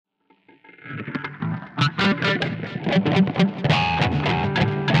So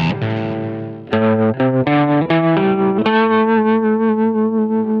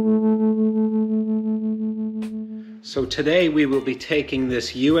today we will be taking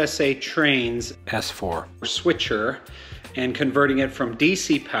this USA Trains S4 switcher and converting it from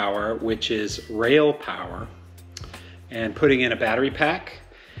DC power, which is rail power, and putting in a battery pack,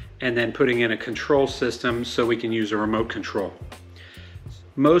 and then putting in a control system so we can use a remote control.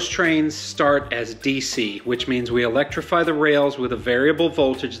 Most trains start as DC, which means we electrify the rails with a variable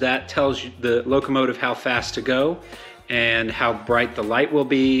voltage that tells you, the locomotive, how fast to go and how bright the light will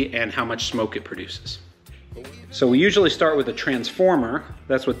be and how much smoke it produces. So we usually start with a transformer.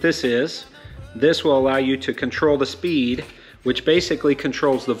 That's what this is. This will allow you to control the speed, which basically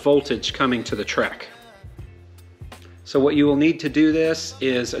controls the voltage coming to the track. So what you will need to do this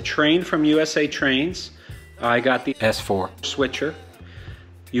is a train from USA Trains. I got the S4 switcher.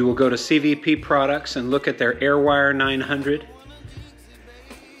 You will go to CVP Products and look at their AirWire 900.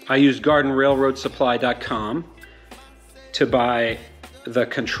 I used GardenRailroadSupply.com to buy the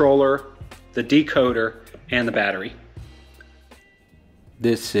controller, the decoder, and the battery.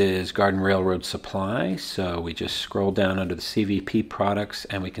 This is Garden Railroad Supply, so we just scroll down under the CVP products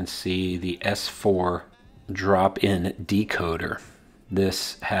and we can see the S4 drop-in decoder.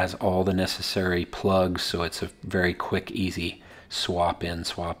 This has all the necessary plugs, so it's a very quick, easy swap in,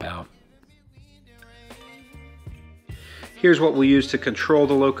 swap out. Here's what we use to control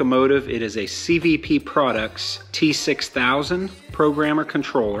the locomotive. It is a CVP Products T6000 programmer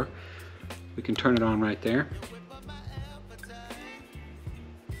controller. We can turn it on right there.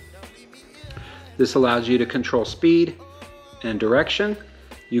 This allows you to control speed and direction.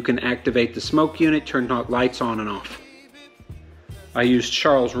 You can activate the smoke unit, turn lights on and off. I used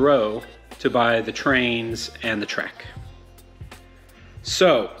Charles Rowe to buy the trains and the track.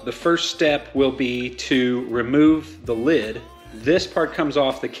 So the first step will be to remove the lid. This part comes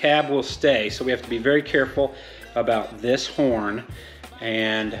off, the cab will stay, so we have to be very careful about this horn.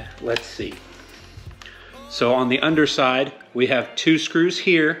 And let's see. So on the underside, we have 2 screws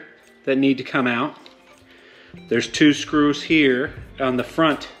here that need to come out. There's 2 screws here on the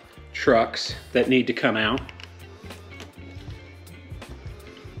front trucks that need to come out.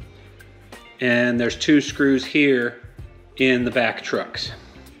 And there's 2 screws here in the back trucks.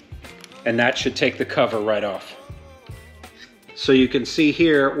 And that should take the cover right off. So you can see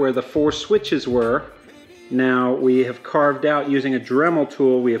here where the 4 switches were. Now we have carved out, using a Dremel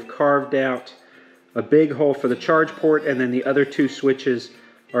tool, we have carved out a big hole for the charge port, and then the other 2 switches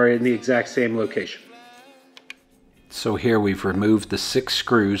are in the exact same location. So here we've removed the 6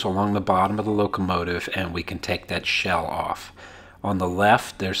 screws along the bottom of the locomotive, and we can take that shell off. On the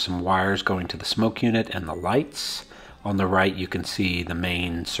left there's some wires going to the smoke unit and the lights. On the right you can see the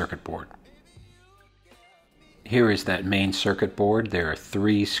main circuit board. Here is that main circuit board. There are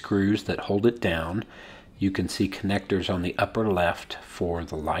 3 screws that hold it down. You can see connectors on the upper left for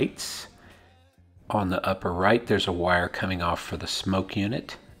the lights. On the upper right there's a wire coming off for the smoke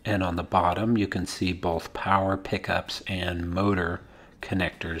unit, and on the bottom you can see both power pickups and motor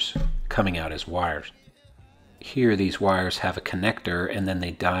connectors coming out as wires. Here these wires have a connector and then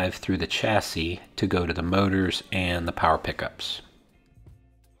they dive through the chassis to go to the motors and the power pickups.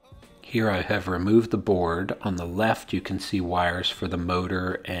 Here I have removed the board. On the left you can see wires for the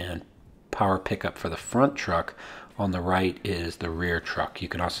motor and power pickup for the front truck. On the right is the rear truck. You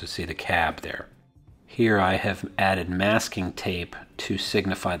can also see the cab there. Here I have added masking tape to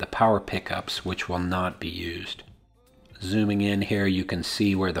signify the power pickups, which will not be used. Zooming in here you can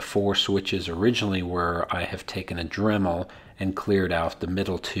see where the 4 switches originally were. I have taken a Dremel and cleared out the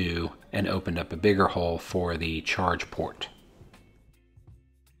middle 2 and opened up a bigger hole for the charge port.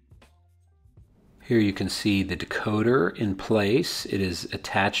 Here you can see the decoder in place. It is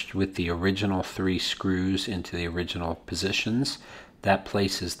attached with the original 3 screws into the original positions. That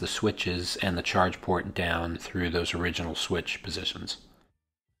places the switches and the charge port down through those original switch positions.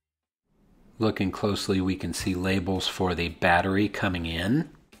 Looking closely we can see labels for the battery coming in.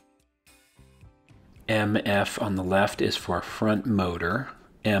 MF on the left is for front motor.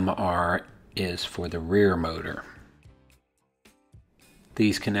 MR is for the rear motor.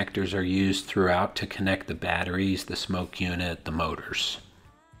 These connectors are used throughout to connect the batteries, the smoke unit, the motors.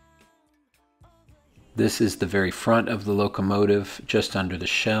 This is the very front of the locomotive. Just under the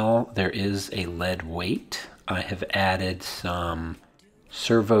shell there is a lead weight. I have added some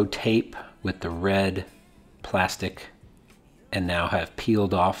servo tape with the red plastic and now have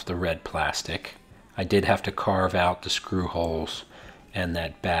peeled off the red plastic. I did have to carve out the screw holes and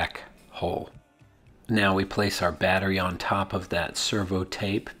that back hole. Now we place our battery on top of that servo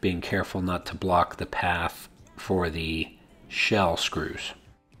tape, being careful not to block the path for the shell screws.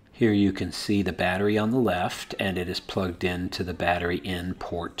 Here you can see the battery on the left, and it is plugged into the battery in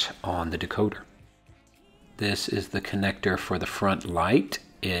port on the decoder. This is the connector for the front light.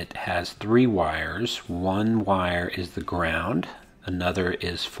 It has 3 wires. One wire is the ground, another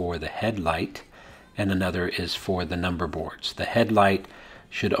is for the headlight, and another is for the number boards. The headlight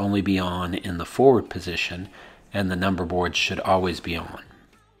should only be on in the forward position, and the number boards should always be on.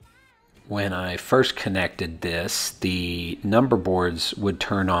 When I first connected this, the number boards would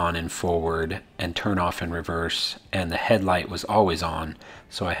turn on in forward and turn off in reverse, and the headlight was always on,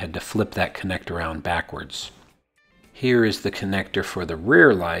 so I had to flip that connector around backwards. Here is the connector for the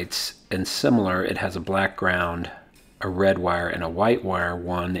rear lights, and similar, it has a black ground, a red wire, and a white wire.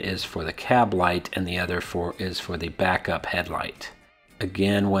 One is for the cab light, and the other is for the backup headlight.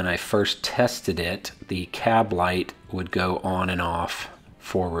 Again, when I first tested it, the cab light would go on and off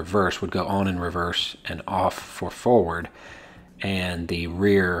for reverse, would go on in reverse and off for forward, and the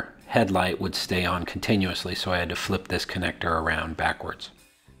rear headlight would stay on continuously, so I had to flip this connector around backwards.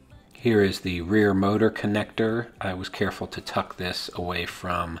 Here is the rear motor connector. I was careful to tuck this away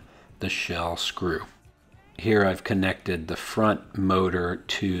from the shell screw. Here I've connected the front motor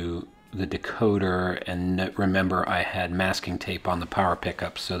to the decoder, and remember I had masking tape on the power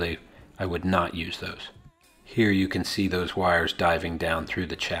pickups so I would not use those. Here you can see those wires diving down through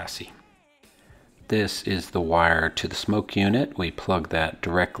the chassis. This is the wire to the smoke unit. We plug that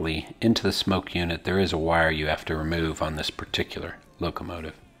directly into the smoke unit. There is a wire you have to remove on this particular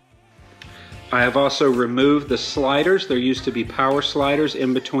locomotive. I have also removed the sliders. There used to be power sliders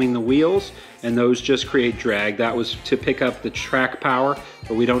in between the wheels, and those just create drag. That was to pick up the track power,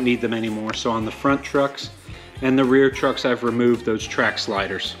 but we don't need them anymore. So on the front trucks and the rear trucks, I've removed those track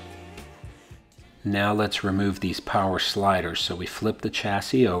sliders. Now let's remove these power sliders. So we flip the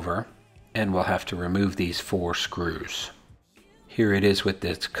chassis over, and we'll have to remove these 4 screws. Here it is with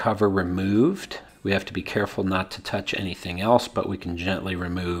its cover removed. We have to be careful not to touch anything else, but we can gently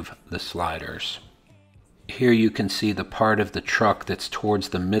remove the sliders. Here you can see the part of the truck that's towards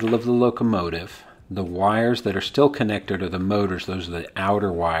the middle of the locomotive. The wires that are still connected are the motors. Those are the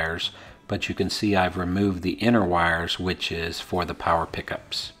outer wires, but you can see I've removed the inner wires, which is for the power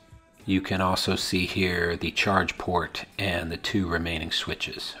pickups. You can also see here the charge port and the 2 remaining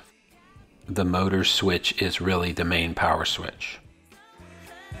switches. The motor switch is really the main power switch.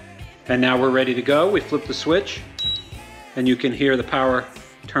 And now we're ready to go. We flip the switch and you can hear the power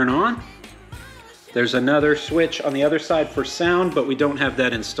turn on. There's another switch on the other side for sound, but we don't have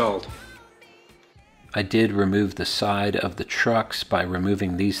that installed. I did remove the side of the trucks by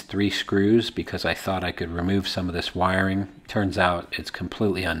removing these 3 screws because I thought I could remove some of this wiring. Turns out it's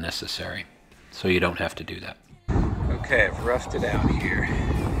completely unnecessary, so you don't have to do that. Okay, I've roughed it out here.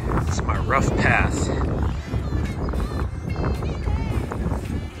 This is my rough path.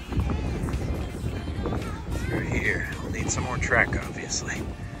 Through here. We'll need some more track, obviously.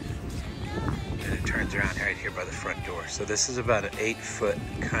 And it turns around right here by the front door. So this is about an 8-foot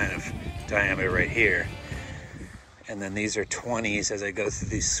kind of diameter right here. And then these are 20s as I go through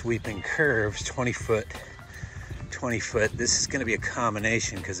these sweeping curves, 20 foot, 20 foot. This is gonna be a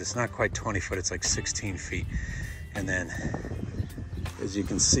combination because it's not quite 20 foot, it's like 16 feet. And then, as you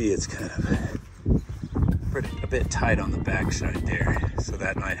can see, it's kind of a bit tight on the back side there. So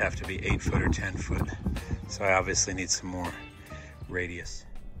that might have to be 8 foot or 10 foot. So I obviously need some more radius.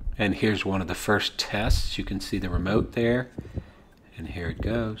 And here's one of the first tests. You can see the remote there, and here it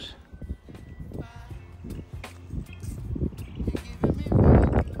goes.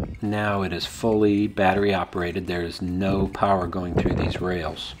 Now it is fully battery operated. There is no power going through these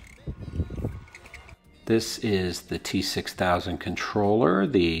rails. This is the T6000 controller.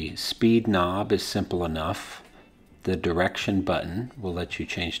 The speed knob is simple enough. The direction button will let you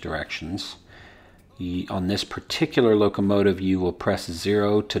change directions. On this particular locomotive, you will press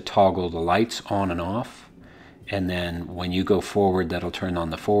 0 to toggle the lights on and off. And then when you go forward, that'll turn on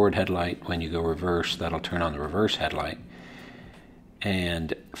the forward headlight. When you go reverse, that'll turn on the reverse headlight.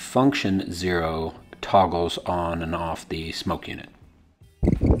 And function 0 toggles on and off the smoke unit.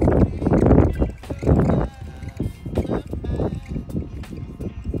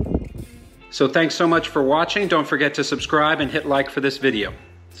 So thanks so much for watching. Don't forget to subscribe and hit like for this video.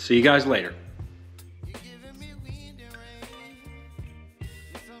 See you guys later.